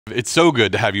It's so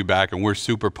good to have you back, and we're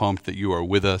super pumped that you are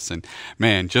with us. And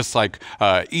man, just like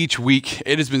each week,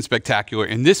 it has been spectacular.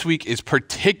 And this week is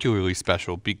particularly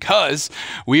special because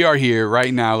we are here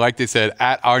right now, like they said,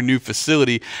 at our new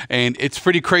facility, and it's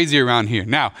pretty crazy around here.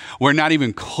 Now, we're not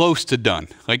even close to done,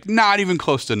 not even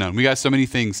close to done. We got so many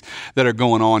things that are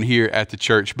going on here at the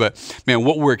church, but man,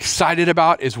 what we're excited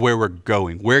about is where we're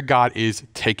going, where God is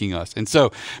taking us. And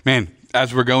so, man,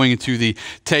 as we're going into the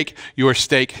Take Your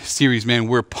Stake series, man,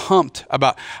 we're pumped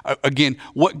about, again,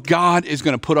 what God is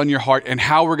going to put on your heart and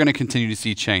how we're going to continue to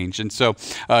see change. And so,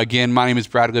 again, my name is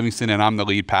Brad Livingston, and I'm the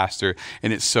lead pastor,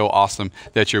 and it's so awesome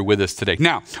that you're with us today.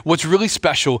 Now, what's really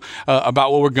special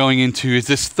about what we're going into is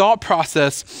this thought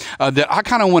process that I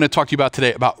kind of want to talk to you about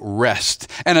today about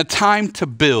rest and a time to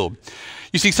build.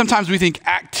 You see, sometimes we think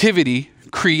activity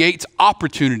creates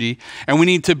opportunity and we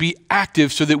need to be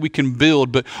active so that we can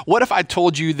build. But what if I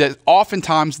told you that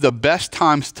oftentimes the best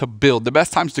times to build, the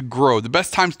best times to grow, the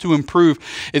best times to improve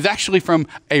is actually from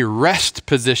a rest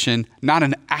position, not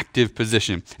an active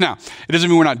position? Now, it doesn't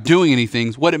mean we're not doing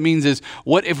anything. What it means is,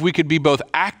 what if we could be both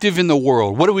active in the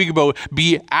world? What if we could both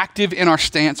be active in our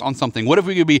stance on something? What if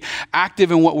we could be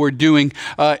active in what we're doing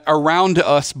around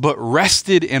us, but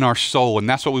rested in our soul? And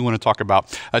that's what we want to talk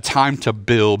about, a time to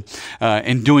build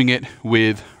and doing it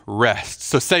with rest.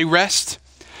 So say rest.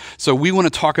 So we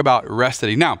want to talk about rest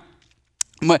today. Now,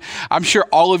 I'm sure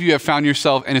all of you have found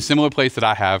yourself in a similar place that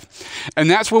I have. And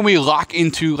that's when we lock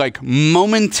into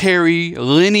momentary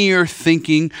linear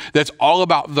thinking that's all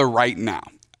about the right now.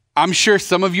 I'm sure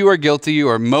some of you are guilty,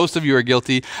 or most of you are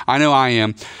guilty, I know I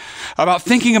am, about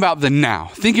thinking about the now,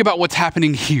 thinking about what's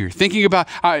happening here, thinking about,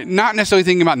 not necessarily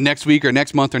thinking about next week or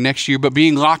next month or next year, but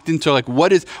being locked into what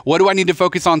do I need to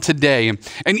focus on today?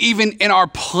 And even in our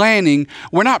planning,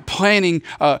 we're not planning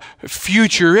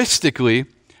futuristically.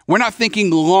 We're not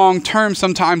thinking long term.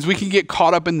 Sometimes we can get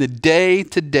caught up in the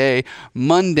day-to-day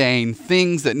mundane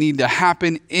things that need to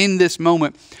happen in this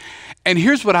moment. And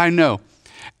here's what I know.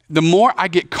 The more I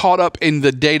get caught up in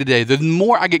the day-to-day, the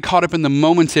more I get caught up in the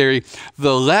momentary,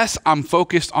 the less I'm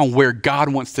focused on where God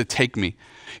wants to take me.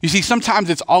 You see, sometimes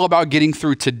it's all about getting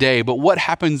through today, but what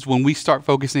happens when we start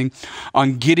focusing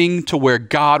on getting to where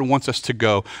God wants us to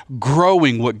go,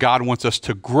 growing what God wants us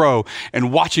to grow,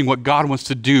 and watching what God wants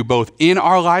to do both in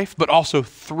our life, but also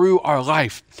through our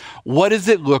life? What does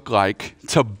it look like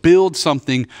to build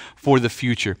something for the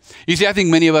future? You see, I think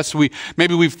many of us, we've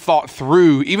thought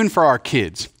through, even for our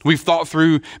kids, we've thought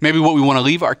through maybe what we want to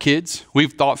leave our kids.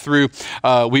 We've thought through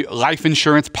life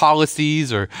insurance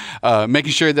policies, or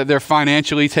making sure that they're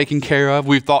financially taken care of.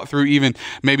 We've thought through even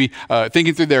maybe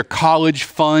thinking through their college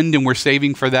fund, and we're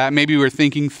saving for that. Maybe we're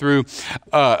thinking through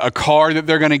a car that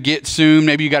they're going to get soon.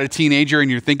 Maybe you got a teenager and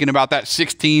you're thinking about that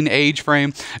 16 age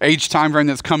time frame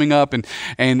that's coming up.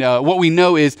 And what we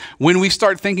know is when we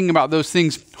start thinking about those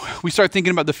things, we start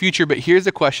thinking about the future. But here's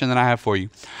a question that I have for you.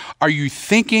 Are you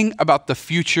thinking about the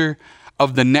future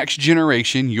of the next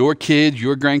generation, your kids,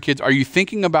 your grandkids? Are you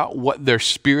thinking about what their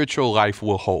spiritual life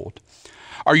will hold?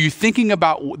 Are you thinking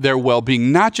about their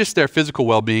well-being, not just their physical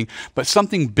well-being, but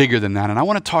something bigger than that? And I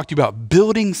want to talk to you about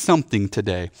building something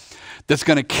today that's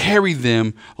going to carry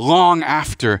them long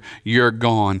after you're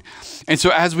gone. And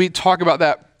so as we talk about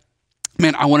that,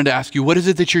 man, I wanted to ask you, what is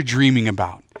it that you're dreaming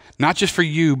about? Not just for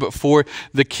you, but for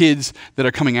the kids that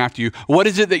are coming after you. What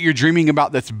is it that you're dreaming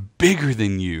about that's bigger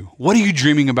than you? What are you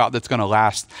dreaming about that's going to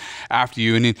last after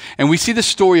you? And we see the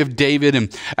story of David,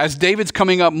 and as David's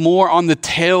coming up more on the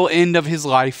tail end of his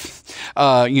life,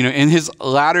 in his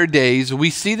latter days, we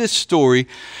see this story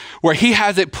where he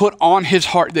has it put on his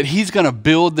heart that he's going to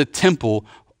build the temple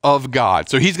of God.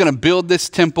 So he's going to build this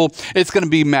temple. It's going to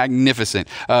be magnificent.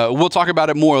 We'll talk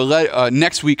about it more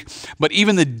next week, but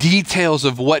even the details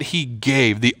of what he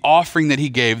gave, the offering that he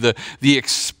gave, the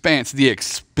expense,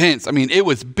 I mean, it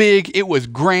was big, it was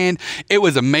grand, it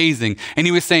was amazing. And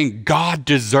he was saying, God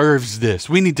deserves this.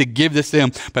 We need to give this to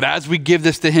him. But as we give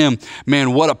this to him,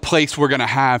 man, what a place we're going to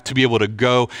have to be able to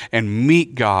go and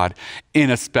meet God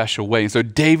in a special way. And so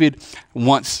David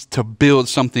wants to build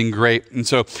something great. And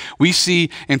so we see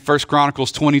in 1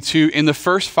 Chronicles 22, in the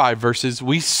first 5 verses,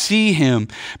 we see him,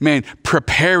 man,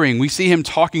 preparing. We see him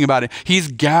talking about it. He's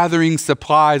gathering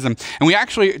supplies. And we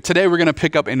actually, today we're going to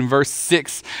pick up in verse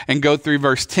 6 and go through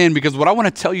verse 10, because what I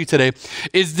want to tell you today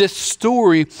is this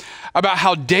story about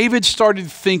how David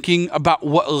started thinking about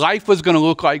what life was going to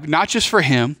look like, not just for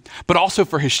him, but also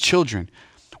for his children.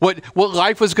 What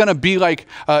life was going to be like,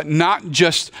 not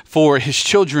just for his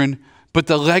children, but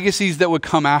the legacies that would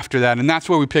come after that. And that's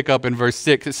where we pick up in verse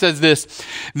 6. It says this: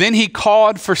 "Then he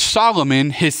called for Solomon,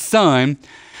 his son,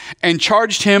 and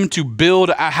charged him to build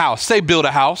a house." Say, build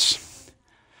a house.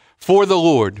 for the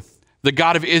Lord, the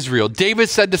God of Israel. David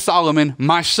said to Solomon,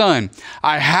 my son,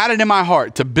 I had it in my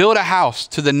heart to build a house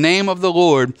to the name of the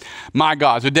Lord, my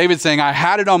God. So David's saying, I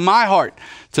had it on my heart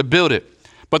to build it.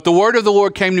 But the word of the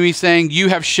Lord came to me saying, you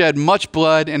have shed much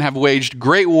blood and have waged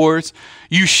great wars.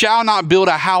 You shall not build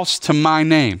a house to my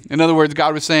name. In other words,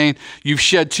 God was saying, you've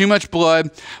shed too much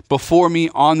blood before me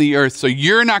on the earth. So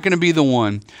you're not going to be the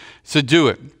one to do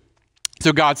it.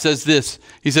 So God says this,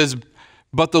 he says,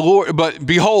 but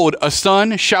behold, a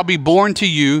son shall be born to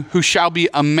you who shall be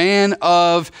a man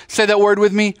of, say that word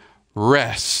with me,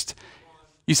 rest.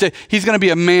 You say, he's going to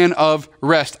be a man of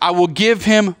rest. I will give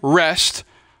him rest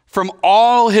from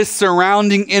all his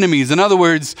surrounding enemies. In other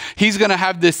words, he's going to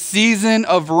have this season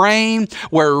of reign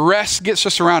where rest gets to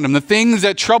surround him. The things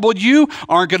that troubled you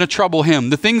aren't going to trouble him.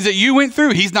 The things that you went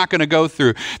through, he's not going to go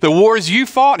through. The wars you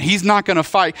fought, he's not going to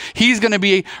fight. He's going to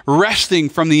be resting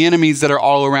from the enemies that are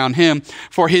all around him.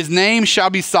 For his name shall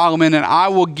be Solomon, and I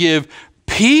will give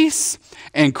peace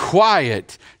and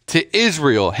quiet to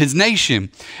Israel, his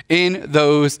nation, in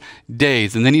those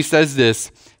days. And then he says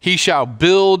this, he shall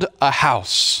build a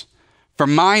house for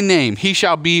my name. He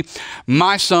shall be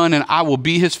my son, and I will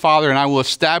be his father, and I will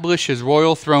establish his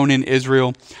royal throne in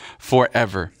Israel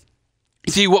forever.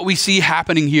 You see, what we see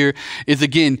happening here is,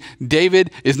 again,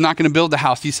 David is not going to build the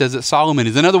house. He says that Solomon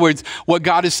is. In other words, what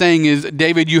God is saying is,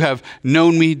 David, you have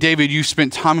known me. David, you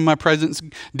spent time in my presence.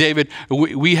 David,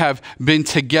 we have been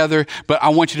together, but I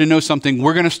want you to know something.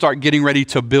 We're going to start getting ready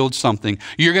to build something.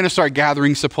 You're going to start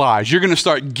gathering supplies. You're going to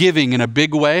start giving in a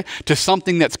big way to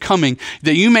something that's coming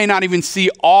that you may not even see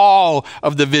all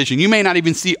of the vision. You may not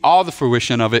even see all the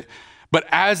fruition of it. But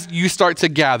as you start to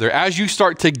gather, as you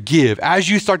start to give, as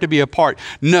you start to be a part,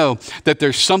 know that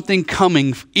there's something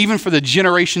coming, even for the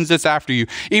generations that's after you,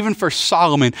 even for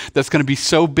Solomon, that's going to be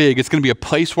so big. It's going to be a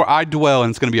place where I dwell, and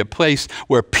it's going to be a place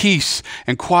where peace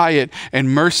and quiet and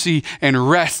mercy and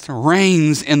rest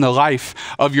reigns in the life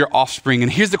of your offspring.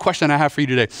 And here's the question I have for you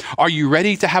today. Are you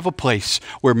ready to have a place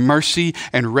where mercy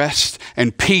and rest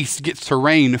and peace gets to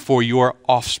reign for your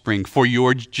offspring, for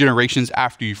your generations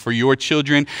after you, for your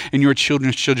children and your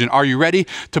children's children? Are you ready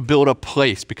to build a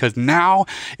place? Because now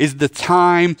is the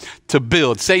time to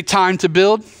build. Say time to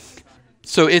build.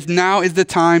 So now is the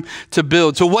time to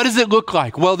build. So what does it look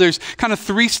like? Well, there's kind of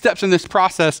 3 steps in this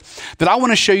process that I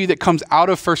want to show you that comes out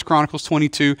of 1 Chronicles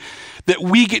 22 that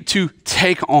we get to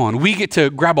take on. We get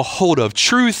to grab a hold of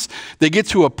truths that get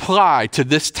to apply to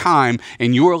this time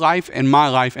in your life and my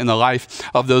life and the life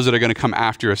of those that are going to come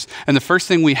after us. And the first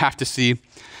thing we have to see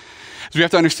is we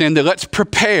have to understand that let's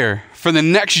prepare for the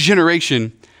next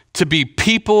generation to be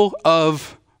people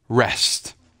of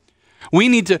rest. We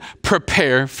need to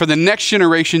prepare for the next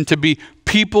generation to be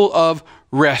people of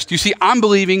rest. You see, I'm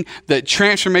believing that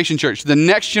Transformation Church, the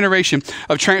next generation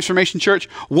of Transformation Church,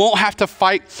 won't have to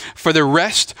fight for the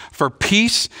rest, for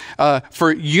peace,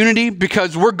 for unity,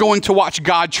 because we're going to watch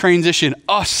God transition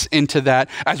us into that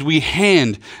as we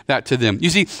hand that to them.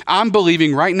 You see, I'm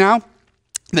believing right now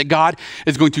that God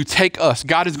is going to take us.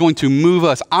 God is going to move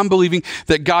us. I'm believing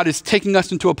that God is taking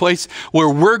us into a place where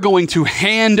we're going to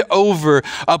hand over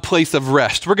a place of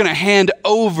rest. We're going to hand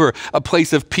over a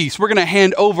place of peace. We're going to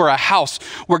hand over a house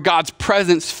where God's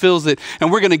presence fills it,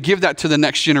 and we're going to give that to the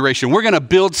next generation. We're going to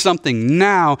build something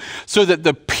now so that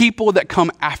the people that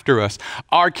come after us,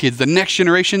 our kids, the next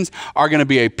generations, are going to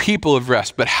be a people of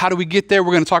rest. But how do we get there?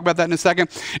 We're going to talk about that in a second.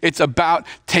 It's about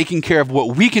taking care of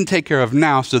what we can take care of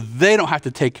now so they don't have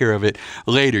to take care of it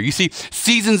later. You see,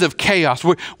 seasons of chaos.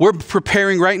 We're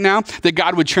preparing right now that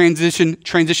God would transition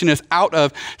us out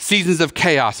of seasons of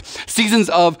chaos, seasons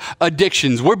of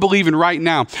addictions. We're believing right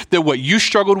now that what you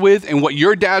struggled with and what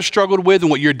your dad struggled with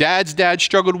and what your dad's dad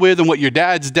struggled with and what your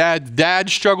dad's dad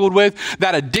struggled with,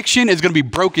 that addiction is going to be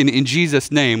broken in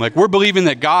Jesus' name. Like, we're believing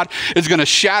that God is going to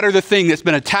shatter the thing that's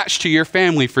been attached to your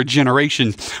family for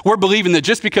generations. We're believing that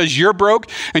just because you're broke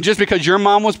and just because your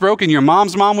mom was broke and your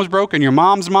mom's mom was broke and your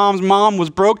mom's mom was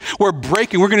broke, we're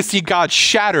breaking. We're going to see God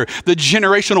shatter the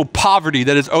generational poverty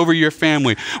that is over your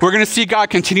family. We're going to see God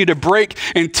continue to break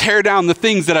and tear down the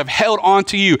things that have held on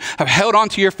to you, have held on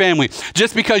to your family.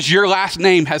 Just because your last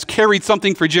name has carried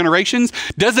something for generations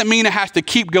doesn't mean it has to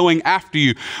keep going after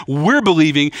you. We're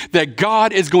believing that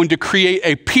God is going to create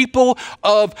a people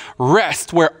of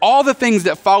rest where all the things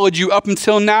that followed you up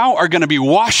until now are going to be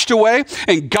washed away,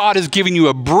 and God is giving you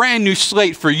a brand new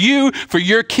slate for you, for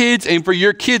your kids, and for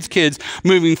your kids' kids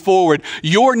moving forward.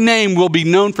 Your name will be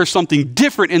known for something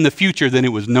different in the future than it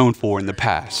was known for in the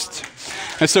past.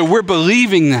 And so we're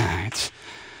believing that.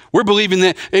 We're believing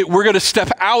that we're going to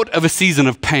step out of a season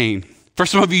of pain. For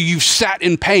some of you, you've sat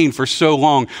in pain for so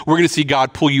long. We're going to see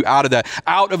God pull you out of that,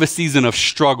 out of a season of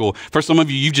struggle. For some of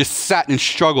you, you've just sat in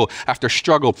struggle after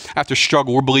struggle after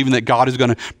struggle. We're believing that God is going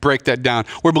to break that down.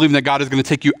 We're believing that God is going to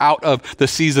take you out of the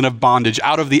season of bondage,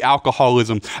 out of the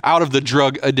alcoholism, out of the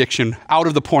drug addiction, out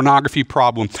of the pornography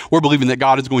problem. We're believing that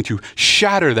God is going to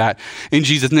shatter that in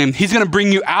Jesus' name. He's going to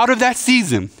bring you out of that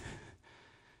season,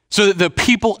 so that the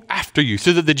people after you,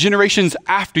 so that the generations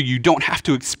after you don't have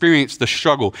to experience the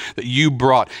struggle that you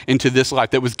brought into this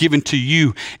life, that was given to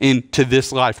you into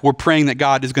this life. We're praying that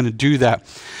God is going to do that.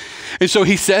 And so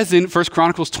he says in 1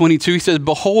 Chronicles 22, he says,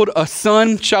 behold, a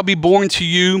son shall be born to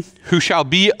you who shall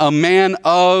be a man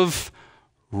of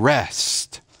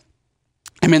rest.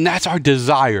 I mean, that's our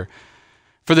desire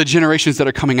for the generations that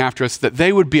are coming after us, that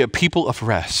they would be a people of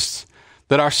rest,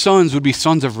 that our sons would be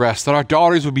sons of rest, that our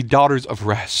daughters would be daughters of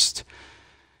rest.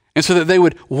 And so that they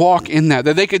would walk in that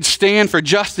they could stand for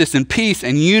justice and peace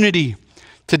and unity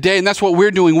today. And that's what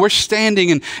we're doing. We're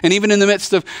standing, and even in the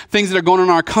midst of things that are going on in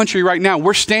our country right now,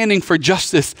 we're standing for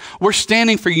justice. We're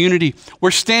standing for unity.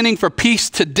 We're standing for peace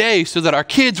today so that our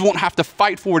kids won't have to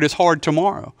fight for it as hard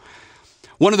tomorrow.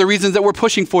 One of the reasons that we're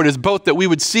pushing for it is both that we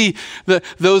would see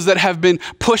those that have been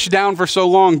pushed down for so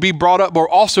long be brought up, but we're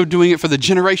also doing it for the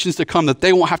generations to come, that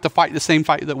they won't have to fight the same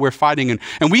fight that we're fighting.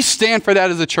 And we stand for that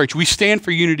as a church. We stand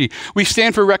for unity. We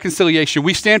stand for reconciliation.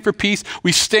 We stand for peace.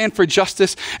 We stand for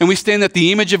justice. And we stand that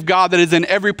the image of God that is in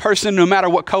every person, no matter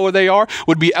what color they are,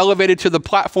 would be elevated to the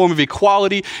platform of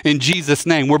equality in Jesus'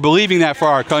 name. We're believing that for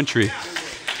our country.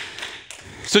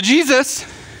 So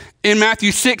Jesus, in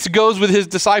Matthew 6, goes with his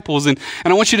disciples. And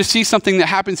I want you to see something that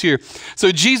happens here.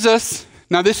 So Jesus,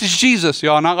 now this is Jesus,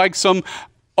 y'all, not like some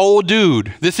old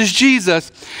dude. This is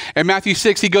Jesus. In Matthew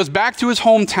 6, he goes back to his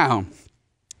hometown.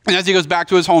 And as he goes back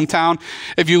to his hometown,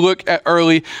 if you look at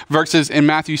early verses in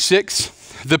Matthew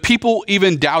 6, the people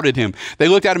even doubted him. They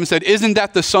looked at him and said, isn't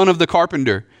that the son of the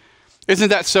carpenter? Isn't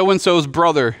that so-and-so's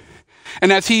brother?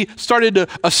 And as he started to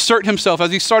assert himself, as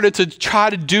he started to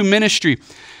try to do ministry,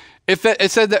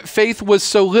 it said that faith was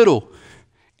so little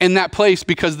in that place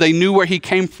because they knew where he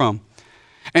came from.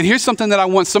 And here's something that I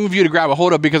want some of you to grab a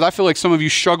hold of, because I feel like some of you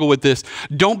struggle with this.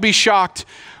 Don't be shocked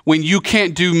when you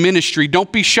can't do ministry.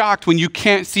 Don't be shocked when you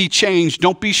can't see change.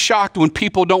 Don't be shocked when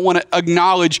people don't want to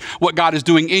acknowledge what God is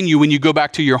doing in you when you go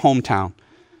back to your hometown.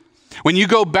 When you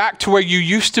go back to where you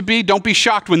used to be, don't be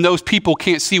shocked when those people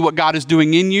can't see what God is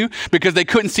doing in you, because they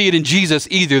couldn't see it in Jesus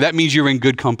either. That means you're in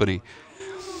good company.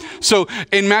 So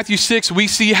in Matthew 6, we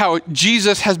see how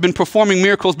Jesus has been performing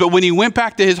miracles, but when he went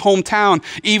back to his hometown,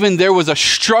 even there was a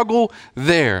struggle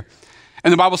there.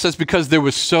 And the Bible says because there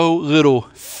was so little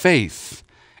faith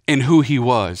in who he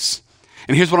was.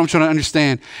 And here's what I'm trying to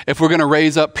understand. If we're going to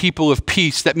raise up people of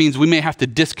peace, that means we may have to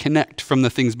disconnect from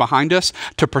the things behind us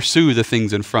to pursue the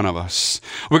things in front of us.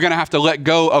 We're going to have to let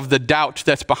go of the doubt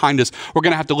that's behind us. We're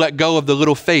going to have to let go of the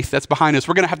little faith that's behind us.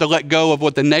 We're going to have to let go of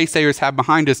what the naysayers have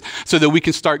behind us so that we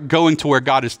can start going to where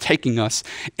God is taking us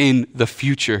in the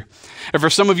future. And for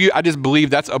some of you, I just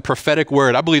believe that's a prophetic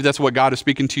word. I believe that's what God is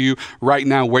speaking to you right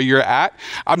now where you're at.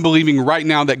 I'm believing right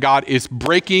now that God is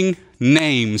breaking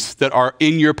names that are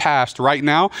in your past right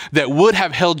now that would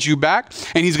have held you back,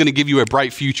 and he's going to give you a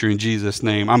bright future in Jesus'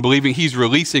 name. I'm believing he's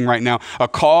releasing right now a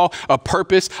call, a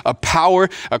purpose, a power,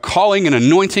 a calling, an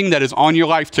anointing that is on your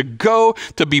life to go,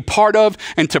 to be part of,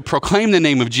 and to proclaim the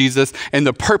name of Jesus and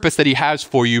the purpose that he has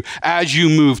for you as you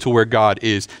move to where God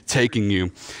is taking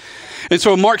you. And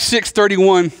so in Mark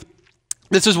 6:31,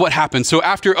 this is what happened. So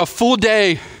after a full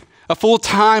day, a full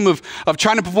time of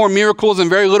trying to perform miracles, and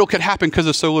very little could happen because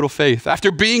of so little faith.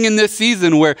 After being in this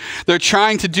season where they're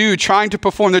trying to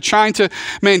perform, they're trying to,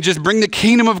 just bring the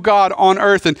kingdom of God on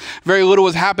earth, and very little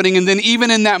was happening. And then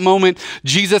even in that moment,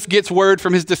 Jesus gets word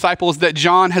from his disciples that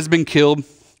John has been killed.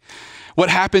 What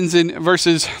happens in verse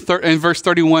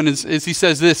 31 is he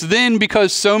says this, then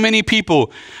because so many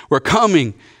people were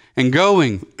coming and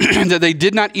going that they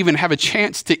did not even have a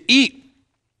chance to eat,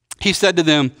 he said to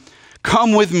them,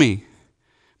 come with me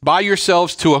by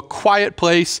yourselves to a quiet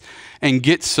place and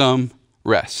get some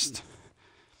rest.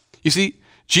 You see,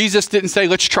 Jesus didn't say,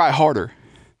 let's try harder.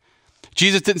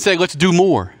 Jesus didn't say, let's do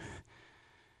more.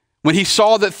 When he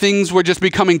saw that things were just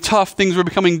becoming tough, things were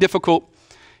becoming difficult,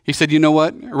 he said, you know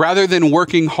what? Rather than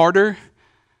working harder,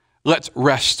 let's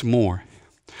rest more.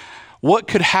 What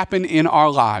could happen in our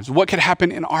lives? What could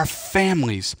happen in our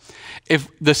families if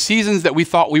the seasons that we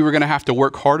thought we were going to have to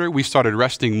work harder, we started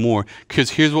resting more?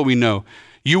 Because here's what we know.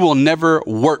 You will never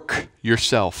work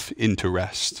yourself into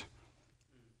rest.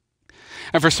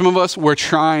 And for some of us, we're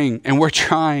trying and we're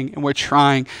trying and we're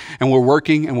trying and we're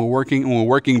working and we're working and we're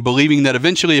working, believing that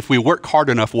eventually if we work hard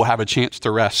enough, we'll have a chance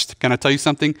to rest. Can I tell you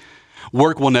something?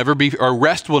 Rest will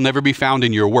never be found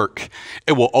in your work.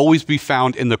 It will always be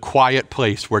found in the quiet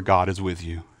place where God is with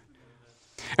you.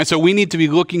 And so we need to be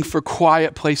looking for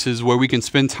quiet places where we can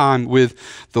spend time with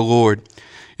the Lord.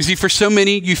 You see, for so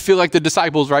many, you feel like the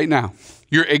disciples right now.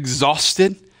 You're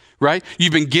exhausted, right?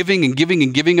 You've been giving and giving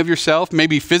and giving of yourself,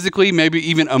 maybe physically, maybe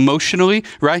even emotionally,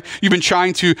 right? You've been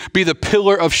trying to be the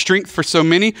pillar of strength for so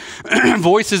many.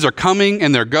 Voices are coming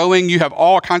and they're going. You have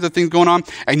all kinds of things going on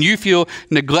and you feel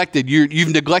neglected. You've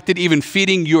neglected even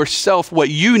feeding yourself what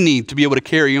you need to be able to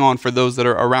carry on for those that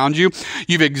are around you.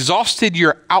 You've exhausted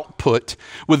your output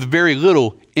with very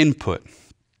little input.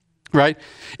 Right?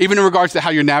 Even in regards to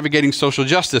how you're navigating social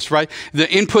justice, right? The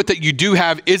input that you do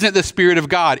have isn't the Spirit of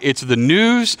God. It's the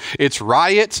news, it's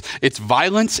riots, it's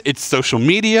violence, it's social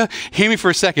media. Hear me for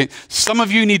a second. Some of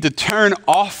you need to turn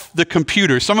off the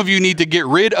computer. Some of you need to get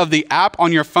rid of the app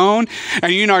on your phone,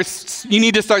 and you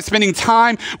need to start spending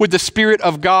time with the Spirit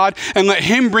of God and let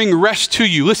Him bring rest to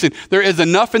you. Listen, there is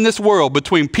enough in this world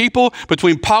between people,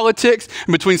 between politics,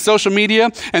 and between social media,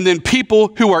 and then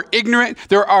people who are ignorant.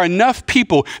 There are enough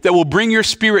people that will bring your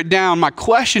spirit down. My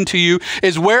question to you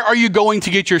is, where are you going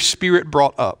to get your spirit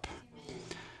brought up?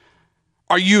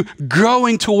 Are you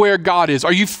going to where God is?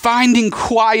 Are you finding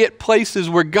quiet places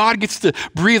where God gets to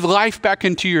breathe life back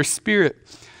into your spirit?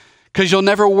 Because you'll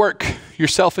never work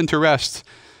yourself into rest.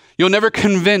 You'll never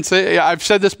convince. I've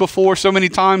said this before so many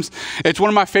times. It's one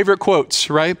of my favorite quotes,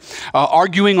 right?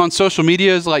 Arguing on social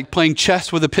media is like playing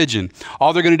chess with a pigeon.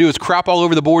 All they're going to do is crap all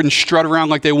over the board and strut around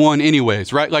like they won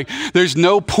anyways, right? Like there's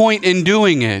no point in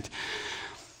doing it,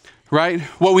 right?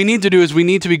 What we need to do is we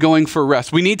need to be going for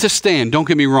rest. We need to stand. Don't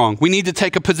get me wrong. We need to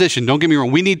take a position. Don't get me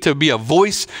wrong. We need to be a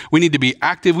voice. We need to be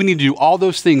active. We need to do all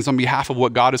those things on behalf of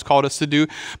what God has called us to do.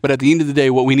 But at the end of the day,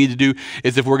 what we need to do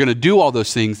is, if we're going to do all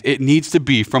those things, it needs to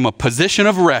be from a position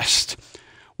of rest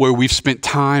where we've spent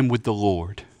time with the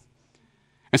Lord.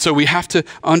 And so we have to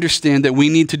understand that we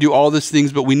need to do all those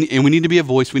things, but we need to be a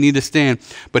voice. We need to stand.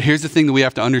 But here's the thing that we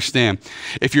have to understand.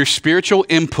 If your spiritual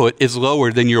input is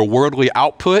lower than your worldly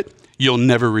output, you'll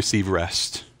never receive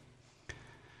rest.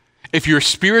 If your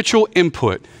spiritual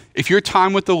input, if your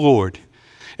time with the Lord,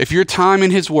 if your time in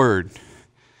His Word,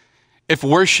 if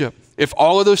worship, if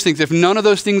all of those things, if none of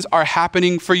those things are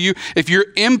happening for you, if your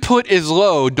input is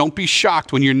low, don't be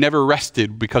shocked when you're never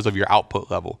rested because of your output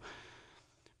level.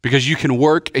 Because you can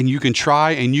work and you can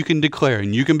try and you can declare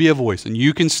and you can be a voice and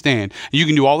you can stand. And you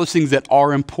can do all those things that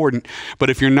are important. But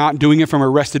if you're not doing it from a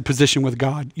rested position with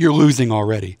God, you're losing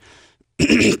already.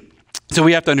 So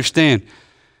we have to understand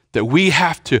that we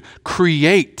have to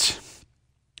create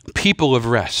people of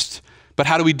rest. But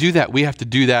how do we do that? We have to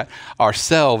do that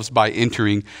ourselves by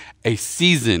entering a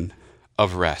season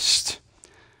of rest.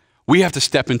 We have to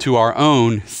step into our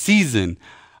own season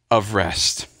of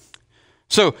rest.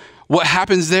 So what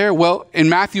happens there? Well, in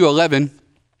Matthew 11,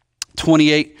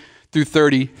 28 through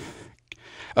 30,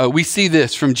 we see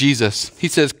this from Jesus. He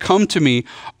says, "Come to me,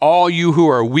 all you who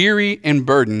are weary and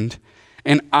burdened,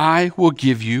 and I will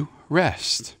give you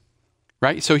rest."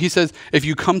 Right? So he says, if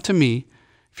you come to me,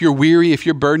 if you're weary, if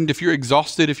you're burdened, if you're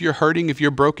exhausted, if you're hurting, if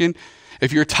you're broken,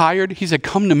 if you're tired, he said,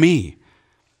 come to me.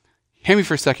 Hear me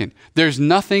for a second. There's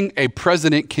nothing a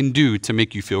president can do to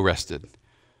make you feel rested.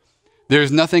 There's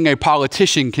nothing a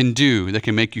politician can do that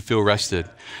can make you feel rested.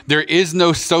 There is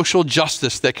no social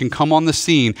justice that can come on the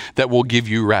scene that will give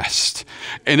you rest.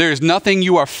 And there's nothing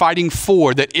you are fighting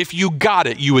for that if you got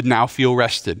it, you would now feel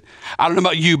rested. I don't know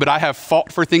about you, but I have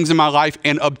fought for things in my life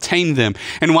and obtained them.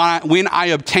 And when I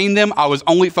obtained them, I was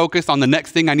only focused on the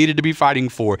next thing I needed to be fighting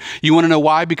for. You want to know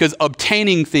why? Because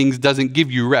obtaining things doesn't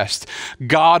give you rest.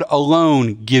 God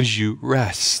alone gives you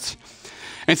rest.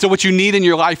 And so what you need in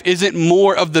your life isn't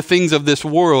more of the things of this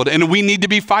world. And we need to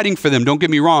be fighting for them. Don't get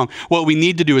me wrong. What we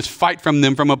need to do is fight from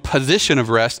them from a position of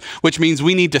rest, which means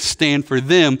we need to stand for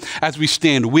them as we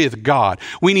stand with God.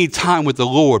 We need time with the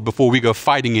Lord before we go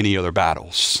fighting any other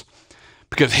battles,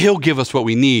 because He'll give us what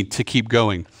we need to keep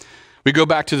going. We go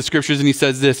back to the scriptures and He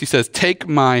says this. He says, "Take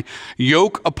my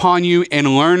yoke upon you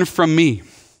and learn from me,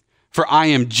 for I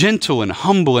am gentle and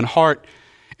humble in heart,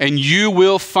 and you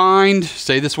will find,"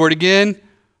 say this word again,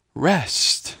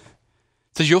 rest.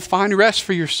 It says you'll find rest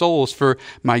for your souls, for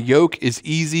my yoke is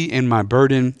easy and my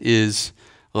burden is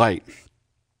light.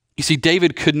 You see,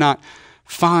 David could not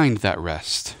find that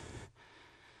rest.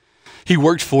 he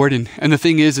worked for it. And the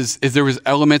thing is there was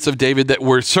elements of David that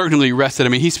were certainly rested. I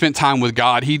mean, he spent time with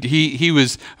God. He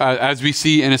was, as we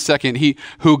see in a second,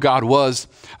 who God was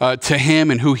to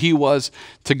him and who he was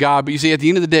to God. But you see, at the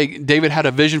end of the day, David had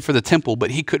a vision for the temple,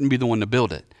 but he couldn't be the one to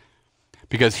build it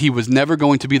because he was never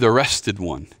going to be the rested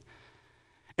one.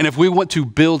 And if we want to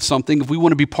build something, if we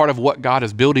want to be part of what God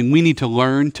is building, we need to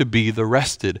learn to be the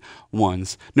rested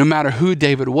ones. No matter who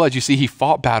David was, you see, he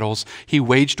fought battles, he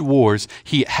waged wars,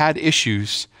 he had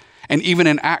issues. And even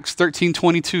in Acts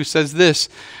 13:22 says this,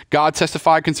 God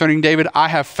testified concerning David, I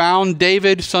have found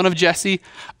David, son of Jesse,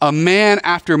 a man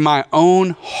after my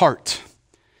own heart.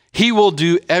 He will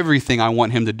do everything I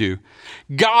want him to do.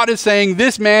 God is saying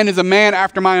this man is a man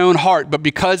after my own heart, but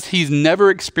because he's never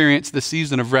experienced the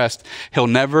season of rest, he'll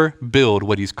never build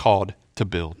what he's called to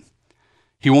build.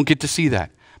 He won't get to see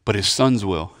that, but his sons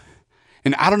will.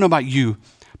 And I don't know about you,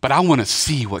 but I want to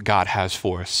see what God has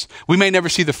for us. We may never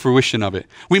see the fruition of it.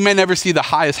 We may never see the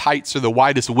highest heights or the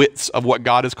widest widths of what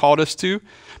God has called us to,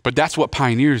 but that's what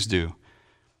pioneers do.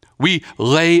 We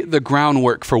lay the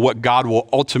groundwork for what God will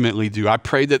ultimately do. I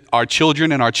pray that our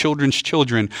children and our children's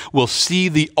children will see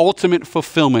the ultimate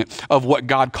fulfillment of what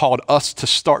God called us to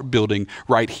start building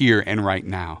right here and right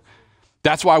now.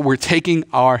 That's why we're taking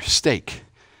our stake.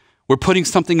 We're putting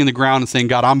something in the ground and saying,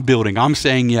 God, I'm building. I'm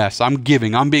saying yes. I'm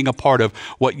giving. I'm being a part of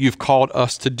what you've called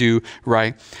us to do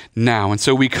right now. And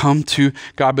so we come to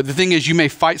God. But the thing is, you may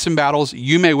fight some battles,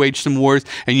 you may wage some wars,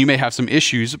 and you may have some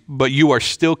issues, but you are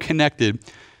still connected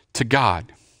to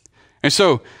God. And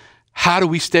so how do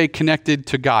we stay connected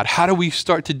to God? How do we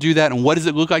start to do that? And what does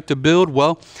it look like to build?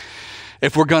 Well,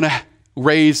 if we're going to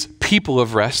raise people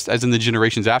of rest, as in the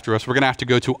generations after us, we're going to have to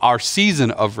go to our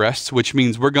season of rest, which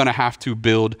means we're going to have to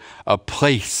build a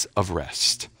place of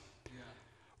rest.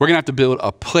 We're going to have to build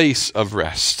a place of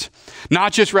rest.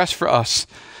 Not just rest for us,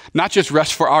 not just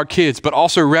rest for our kids, but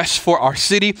also rest for our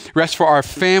city, rest for our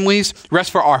families, rest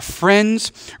for our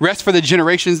friends, rest for the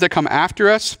generations that come after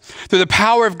us. Through the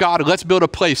power of God, let's build a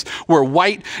place where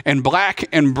white and black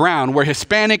and brown, where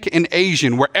Hispanic and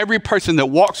Asian, where every person that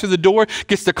walks through the door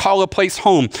gets to call a place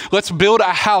home. Let's build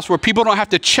a house where people don't have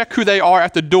to check who they are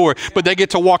at the door, but they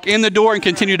get to walk in the door and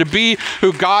continue to be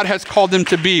who God has called them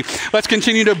to be. Let's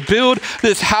continue to build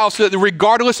this house so that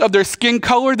regardless of their skin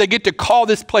color, they get to call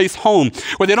this place home,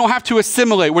 where they don't have to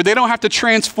assimilate, where they don't have to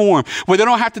transform, where they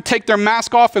don't have to take their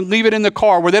mask off and leave it in the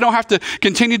car, where they don't have to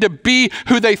continue to be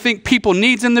who they think people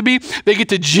need them to be. They get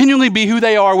to genuinely be who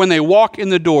they are when they walk in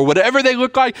the door. Whatever they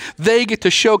look like, they get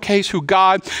to showcase who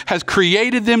God has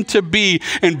created them to be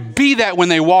and be that when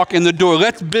they walk in the door.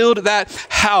 Let's build that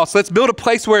house. Let's build a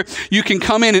place where you can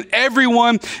come in and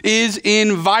everyone is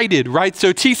invited, right?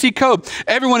 So TC Code,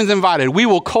 everyone is invited. We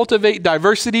will cultivate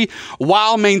diversity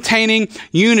while maintaining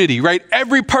unity, right?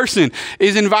 Every person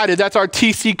is invited. That's our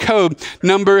TC Code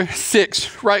number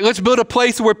 6, right? Let's build a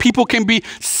place where people can be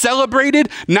celebrated,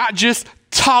 not just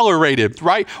tolerated,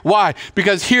 right? Why?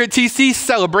 Because here at TC,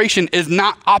 celebration is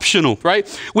not optional,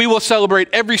 right? We will celebrate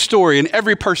every story and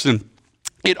every person.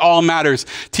 It all matters.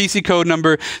 TC Code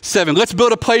number 7. Let's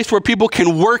build a place where people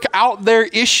can work out their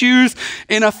issues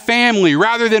in a family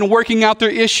rather than working out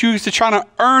their issues to try to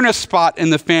earn a spot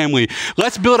in the family.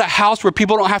 Let's build a house where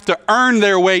people don't have to earn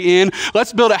their way in.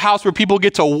 Let's build a house where people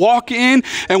get to walk in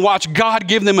and watch God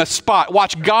give them a spot.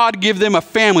 Watch God give them a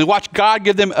family. Watch God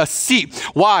give them a seat.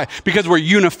 Why? Because we're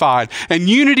unified. And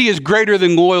unity is greater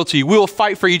than loyalty. We will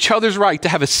fight for each other's right to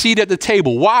have a seat at the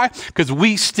table. Why? Because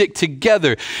we stick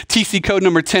together. TC Code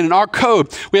number 10. In our code,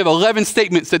 we have 11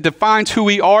 statements that defines who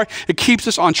we are. It keeps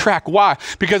us on track. Why?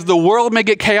 Because the world may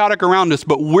get chaotic around us,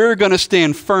 but we're going to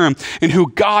stand firm in who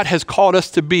God has called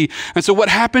us to be. And so what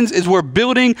happens is we're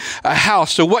building a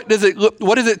house. So what does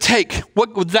it take?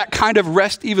 What would that kind of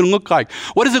rest even look like?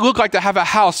 What does it look like to have a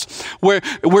house where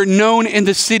we're known in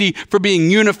the city for being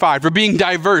unified, for being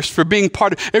diverse, for being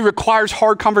part of it? Requires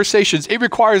hard conversations. It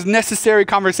requires necessary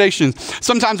conversations.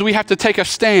 Sometimes we have to take a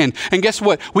stand. And guess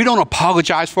what? We don't apologize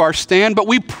for our stand, but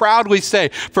we proudly say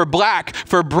for black,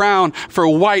 for brown, for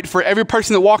white, for every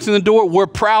person that walks in the door, we're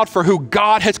proud for who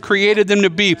God has created them to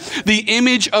be. The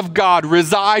image of God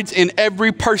resides in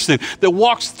every person that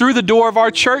walks through the door of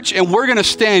our church, and we're going to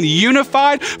stand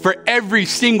unified for every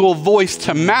single voice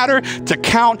to matter, to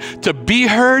count, to be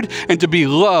heard, and to be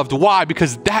loved. Why?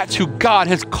 Because that's who God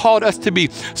has called us to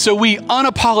be. So we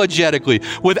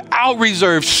unapologetically, without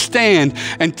reserve, stand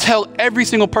and tell every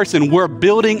single person we're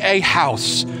building a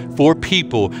house for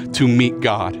people to meet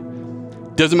God.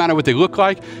 Doesn't matter what they look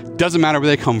like, doesn't matter where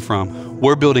they come from.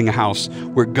 We're building a house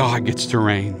where God gets to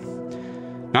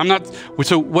reign. Now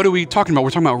so what are we talking about? We're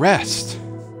talking about rest.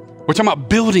 We're talking about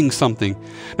building something.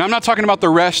 Now, I'm not talking about the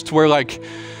rest where like,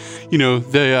 you know,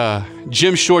 the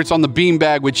gym shorts on the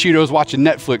beanbag with Cheetos watching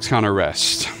Netflix kind of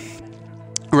rest,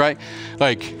 right?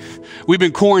 Like, we've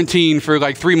been quarantined for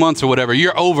like 3 months or whatever.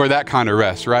 You're over that kind of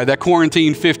rest, right? That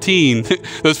quarantine 15,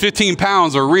 those 15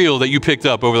 pounds are real that you picked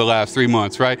up over the last 3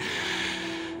 months, right?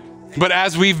 But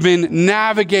as we've been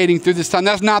navigating through this time,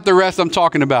 that's not the rest I'm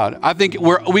talking about. I think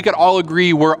we could all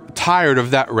agree we're tired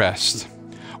of that rest.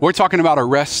 We're talking about a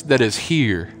rest that is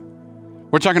here.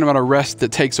 We're talking about a rest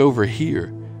that takes over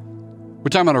here. We're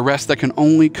talking about a rest that can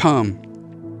only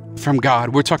come from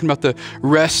God. We're talking about the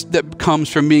rest that comes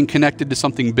from being connected to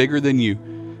something bigger than you,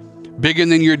 bigger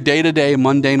than your day-to-day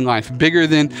mundane life, bigger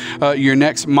than your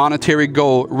next monetary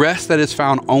goal. Rest that is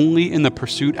found only in the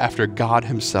pursuit after God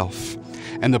himself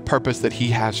and the purpose that he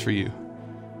has for you.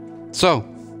 So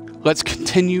let's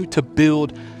continue to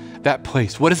build that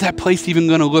place. What is that place even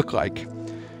going to look like?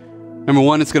 Number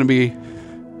one, it's going to be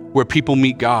where people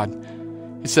meet God.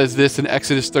 It says this in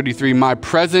Exodus 33, my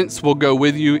presence will go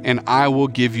with you and I will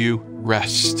give you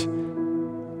rest.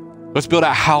 Let's build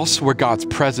a house where God's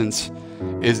presence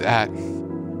is at.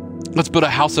 Let's build a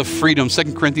house of freedom.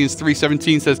 2 Corinthians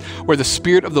 3:17 says, where the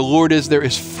Spirit of the Lord is, there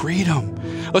is freedom.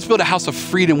 Let's build a house of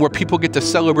freedom where people get to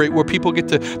celebrate, where people get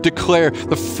to declare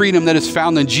the freedom that is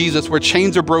found in Jesus, where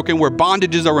chains are broken, where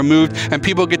bondages are removed, and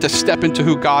people get to step into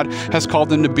who God has called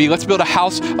them to be. Let's build a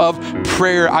house of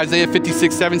prayer. Isaiah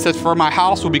 56:7 says, for my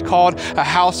house will be called a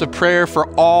house of prayer for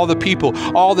all the people,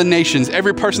 all the nations,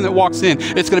 every person that walks in.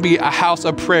 It's going to be a house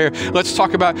of prayer. Let's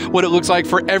talk about what it looks like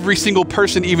for every single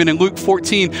person, even in Luke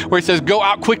 14, where it says, go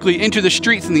out quickly into the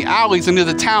streets and the alleys, into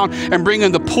the town, and bring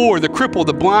in the poor, the crippled,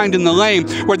 the blind, and the lame,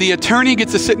 where the attorney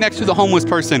gets to sit next to the homeless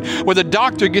person, where the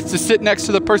doctor gets to sit next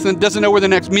to the person that doesn't know where the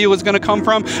next meal is going to come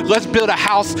from. Let's build a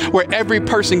house where every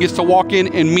person gets to walk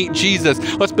in and meet Jesus.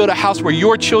 Let's build a house where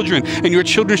your children and your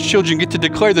children's children get to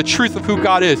declare the truth of who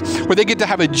God is, where they get to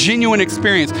have a genuine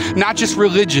experience, not just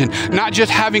religion, not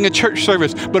just having a church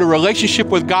service, but a relationship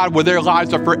with God where their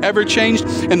lives are forever changed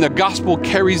and the gospel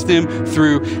carries them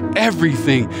through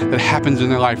everything that happens in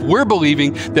their life. We're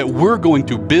believing that we're going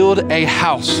to build a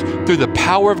house through the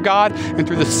power of God and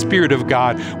through the Spirit of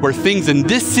God, where things in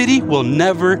this city will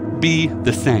never be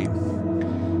the same.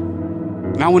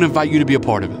 And I want to invite you to be a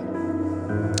part of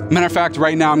it. Matter of fact,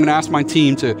 right now I'm going to ask my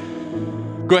team to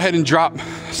go ahead and drop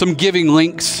some giving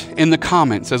links in the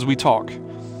comments as we talk.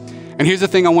 And here's the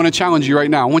thing I want to challenge you right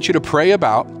now. I want you to pray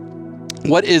about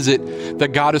what is it that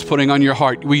God is putting on your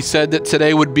heart. We said that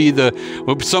today would be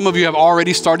some of you have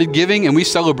already started giving, and we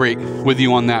celebrate with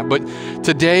you on that. But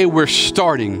today we're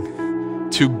starting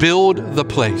to build the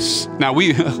place. Now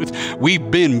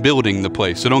we've been building the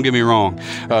place, so don't get me wrong.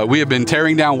 We have been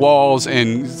tearing down walls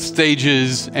and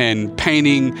stages and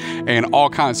painting and all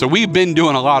kinds. So we've been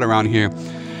doing a lot around here.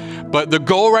 But the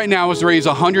goal right now is to raise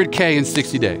 $100K in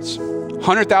 60 days.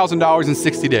 $100,000 in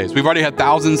 60 days. We've already had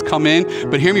thousands come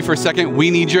in, but hear me for a second. We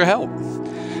need your help.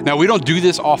 Now, we don't do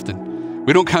this often.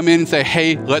 We don't come in and say,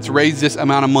 hey, let's raise this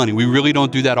amount of money. We really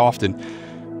don't do that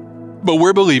often. But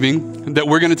we're believing that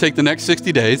we're going to take the next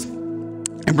 60 days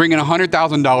and bring in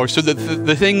 $100,000 so that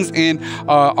the things in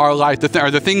our life, the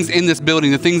things in this building,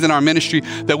 the things in our ministry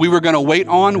that we were going to wait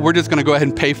on, we're just going to go ahead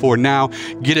and pay for now,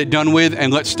 get it done with,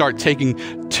 and let's start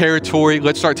taking territory,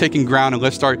 let's start taking ground, and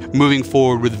let's start moving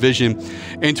forward with vision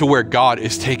into where God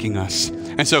is taking us.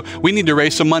 And so we need to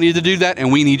raise some money to do that,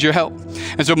 and we need your help.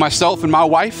 And so myself and my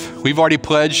wife, we've already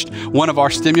pledged one of our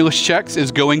stimulus checks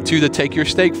is going to the Take Your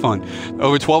Stake Fund.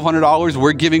 Over $1,200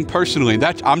 we're giving personally.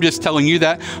 I'm just telling you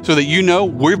that so that you know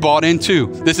we're bought in too.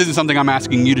 This isn't something I'm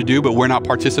asking you to do, but we're not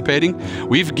participating.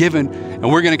 We've given, and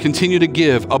we're going to continue to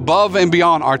give above and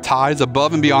beyond our tithes,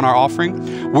 above and beyond our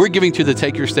offering. We're giving to the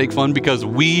Take Your Stake Fund because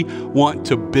we want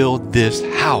to build this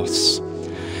house.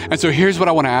 And so here's what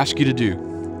I want to ask you to do.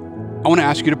 I want to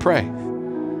ask you to pray.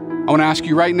 I want to ask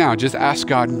you right now, just ask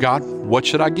God, what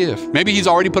should I give? Maybe he's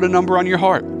already put a number on your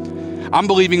heart. I'm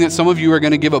believing that some of you are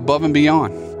going to give above and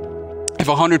beyond. If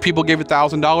 100 people gave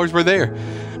 $1,000, we're there.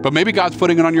 But maybe God's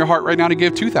putting it on your heart right now to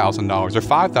give $2,000 or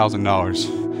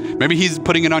 $5,000. Maybe he's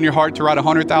putting it on your heart to write a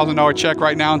 $100,000 check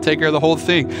right now and take care of the whole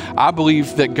thing. I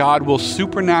believe that God will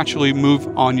supernaturally move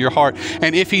on your heart.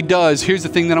 And if he does, here's the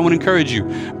thing that I want to encourage you.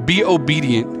 Be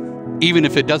obedient, even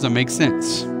if it doesn't make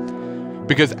sense.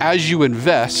 Because as you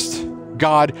invest,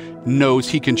 God knows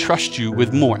he can trust you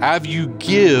with more. As you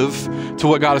give to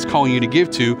what God is calling you to give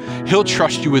to, he'll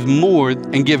trust you with more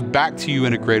and give back to you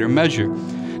in a greater measure.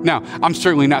 Now, I'm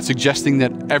certainly not suggesting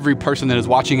that every person that is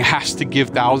watching has to give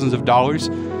thousands of dollars.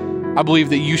 I believe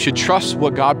that you should trust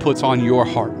what God puts on your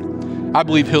heart. I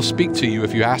believe he'll speak to you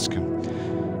if you ask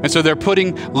him. And so they're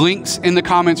putting links in the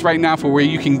comments right now for where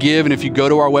you can give. And if you go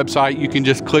to our website, you can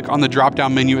just click on the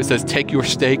drop-down menu. It says take your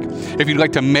stake. If you'd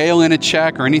like to mail in a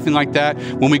check or anything like that,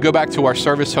 when we go back to our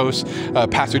service host,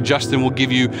 Pastor Justin will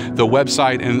give you the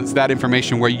website, and it's that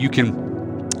information where you can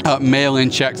mail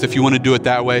in checks if you want to do it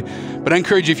that way. But I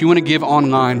encourage you, if you want to give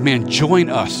online, man, join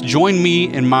us. Join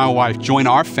me and my wife. Join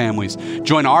our families.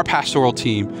 Join our pastoral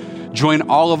team. Join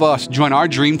all of us. Join our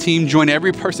dream team. Join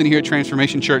every person here at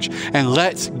Transformation Church. And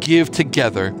let's give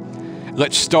together.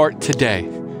 Let's start today.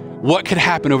 What could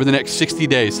happen over the next 60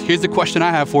 days? Here's the question I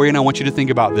have for you, and I want you to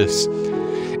think about this.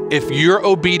 If you're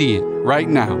obedient right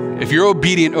now, if you're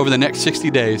obedient over the next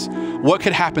 60 days, what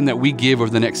could happen that we give over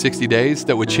the next 60 days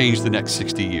that would change the next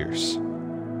 60 years?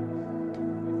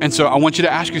 And so I want you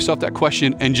to ask yourself that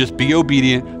question and just be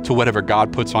obedient to whatever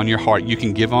God puts on your heart. You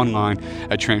can give online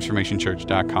at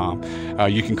transformationchurch.com.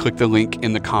 You can click the link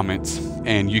in the comments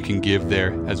and you can give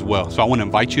there as well. So I want to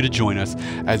invite you to join us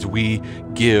as we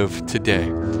give today.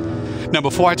 Now,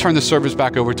 before I turn the service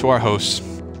back over to our hosts,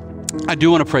 I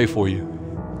do want to pray for you,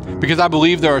 because I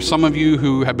believe there are some of you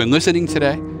who have been listening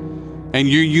today, and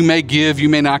you may give, you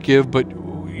may not give, but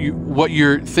what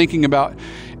you're thinking about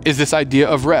is this idea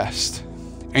of rest.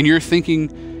 And you're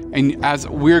thinking, and as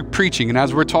we're preaching and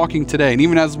as we're talking today, and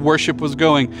even as worship was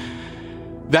going,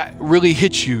 that really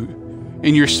hits you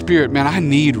in your spirit. Man, I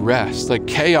need rest. Like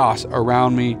chaos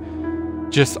around me,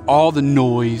 just all the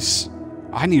noise.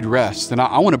 I need rest. And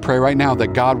I want to pray right now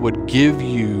that God would give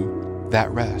you that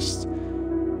rest.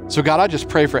 So God, I just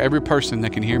pray for every person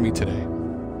that can hear me today,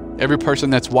 every person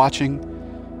that's watching,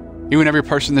 even every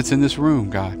person that's in this room,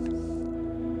 God.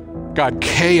 God,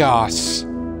 chaos,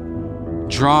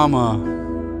 drama,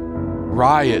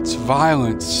 riots,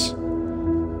 violence,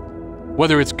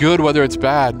 whether it's good, whether it's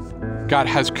bad, God,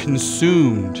 has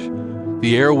consumed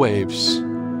the airwaves,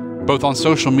 both on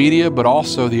social media, but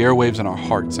also the airwaves in our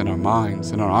hearts and our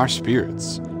minds and on our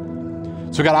spirits.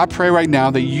 So God, I pray right now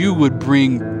that you would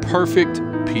bring perfect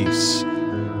peace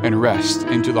and rest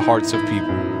into the hearts of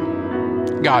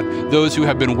people. God, those who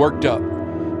have been worked up,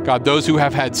 God, those who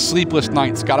have had sleepless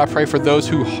nights, God, I pray for those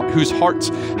whose hearts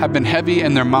have been heavy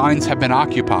and their minds have been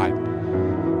occupied,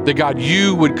 that God,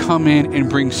 you would come in and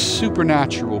bring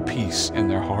supernatural peace in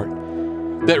their heart,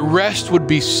 that rest would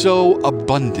be so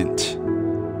abundant.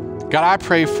 God, I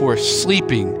pray for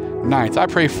sleeping nights. I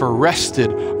pray for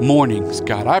rested mornings,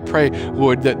 God. I pray,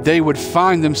 Lord, that they would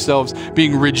find themselves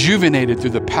being rejuvenated through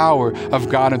the power of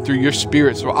God and through your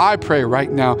Spirit. So I pray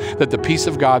right now that the peace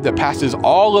of God that passes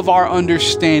all of our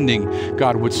understanding,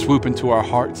 God, would swoop into our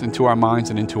hearts, into our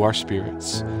minds, and into our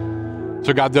spirits.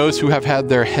 So God, those who have had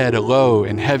their head low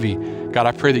and heavy, God,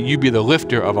 I pray that you be the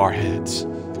lifter of our heads.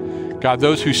 God,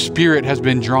 those whose spirit has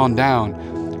been drawn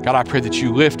down, God, I pray that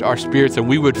you lift our spirits and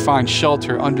we would find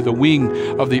shelter under the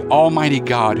wing of the Almighty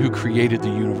God who created the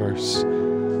universe.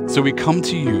 So we come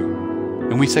to you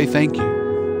and we say thank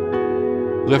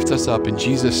you. Lift us up in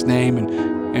Jesus' name.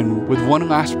 And with one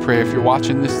last prayer, if you're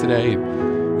watching this today,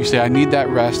 you say, I need that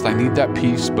rest, I need that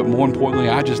peace, but more importantly,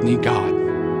 I just need God.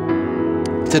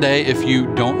 Today, if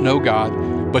you don't know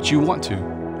God, but you want to,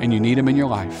 and you need him in your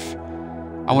life,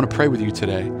 I want to pray with you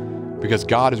today, because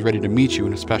God is ready to meet you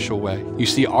in a special way. You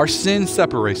see, our sin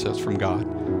separates us from God.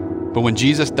 But when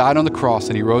Jesus died on the cross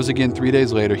and he rose again 3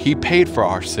 days later, he paid for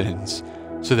our sins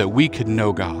so that we could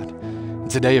know God. And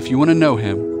today, if you want to know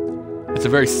him, it's a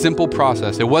very simple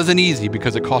process. It wasn't easy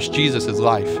because it cost Jesus his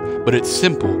life, but it's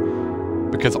simple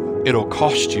because it'll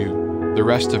cost you the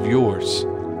rest of yours.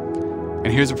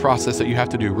 And here's a process that you have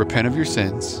to do. Repent of your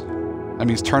sins. That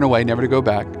means turn away, never to go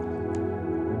back.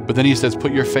 But then he says,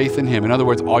 put your faith in him. In other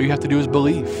words, all you have to do is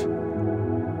believe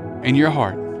in your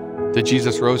heart that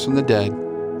Jesus rose from the dead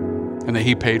and that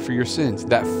he paid for your sins.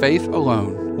 That faith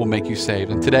alone will make you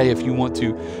saved. And today, if you want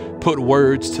to put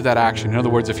words to that action, in other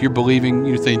words, if you're believing,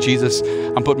 you say, Jesus,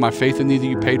 I'm putting my faith in you that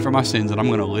you paid for my sins and I'm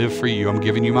going to live for you. I'm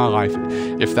giving you my life.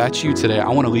 If that's you today, I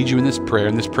want to lead you in this prayer.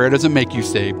 And this prayer doesn't make you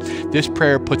saved. This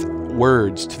prayer puts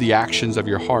words to the actions of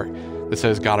your heart that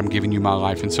says, God, I'm giving you my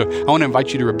life. And so I want to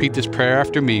invite you to repeat this prayer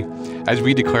after me as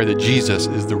we declare that Jesus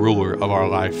is the ruler of our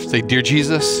life. Say, dear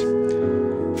Jesus,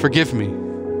 forgive me.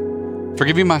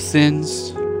 Forgive me my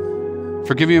sins.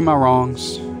 Forgive me my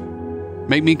wrongs.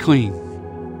 Make me clean.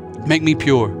 Make me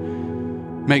pure.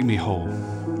 Make me whole.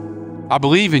 I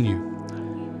believe in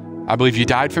you. I believe you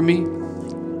died for me.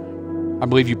 I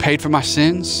believe you paid for my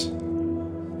sins.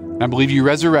 And I believe you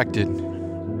resurrected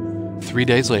 3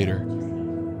 days later.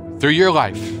 Through your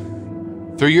life,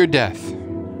 through your death,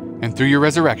 and through your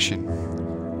resurrection,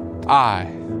 I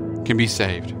can be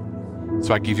saved.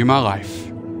 So I give you my life.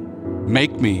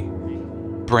 Make me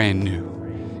brand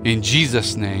new. In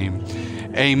Jesus' name,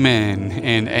 amen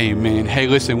and amen. Hey,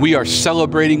 listen, we are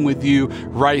celebrating with you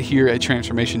right here at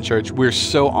Transformation Church. We're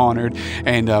so honored.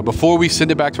 And before we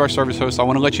send it back to our service host, I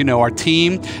want to let you know our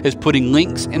team is putting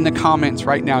links in the comments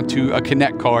right now to a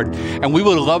Connect card. And we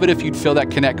would love it if you'd fill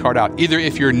that Connect card out, either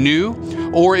if you're new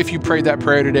or if you prayed that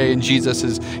prayer today and Jesus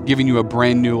is giving you a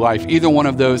brand new life. Either one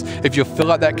of those, if you'll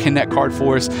fill out that Connect card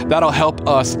for us, that'll help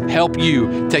us help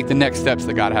you take the next steps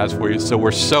that God has for you. So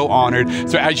we're so honored.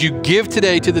 So as you give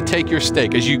today to the Take Your Stake,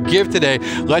 as you give today,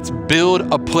 let's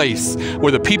build a place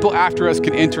where the people after us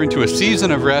can enter into a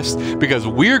season of rest, because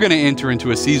we're going to enter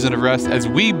into a season of rest as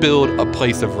we build a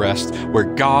place of rest where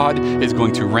God is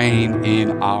going to reign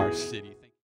in our city.